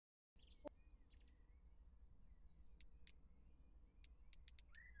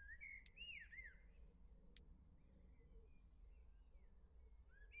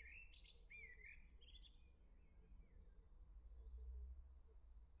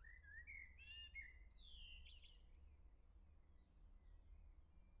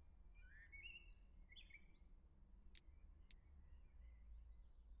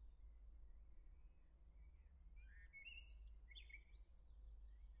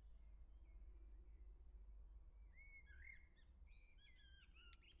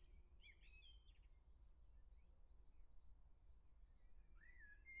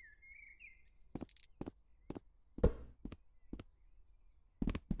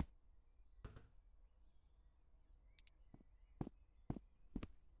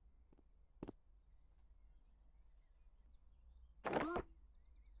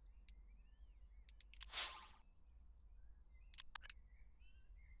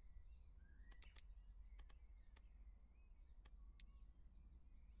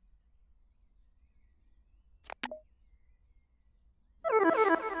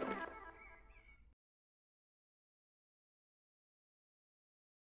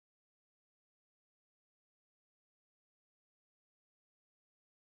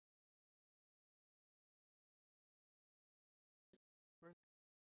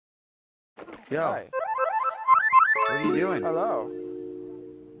Yo, Hi. what are you doing? Hello.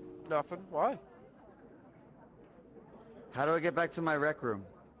 Nothing. Why? How do I get back to my rec room?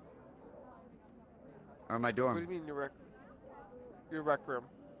 Or my What do dorm? you mean your rec room?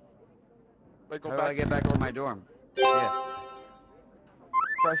 Like go How do I back to get your back to dorm my room? dorm? Yeah.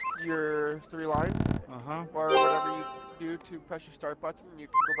 Press your 3 lines Uh-huh. or whatever you do to press your start button and you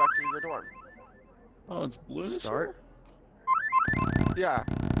can go back to your dorm. Oh, it's blue this Start? year? Yeah.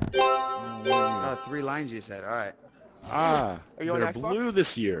 Oh, 3 lines you said. All right. ah, Are you on they're Xbox? blue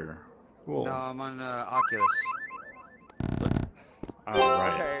this year. No, Cool. I'm on Oculus. All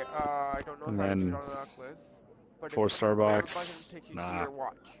right. Okay, I don't know And how to do it then on an Oculus. But if 4-star whatever button box. takes you to Nah. your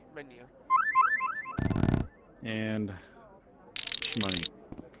watch menu. And money.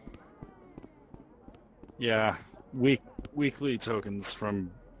 Yeah. Weekly tokens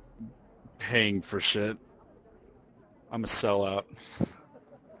from paying for shit. I'm a sellout.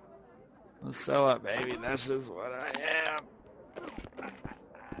 I'm a sellout, baby. That's just what I am.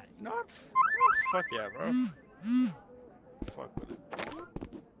 You know what? Oh, fuck yeah, bro. Fuck with it.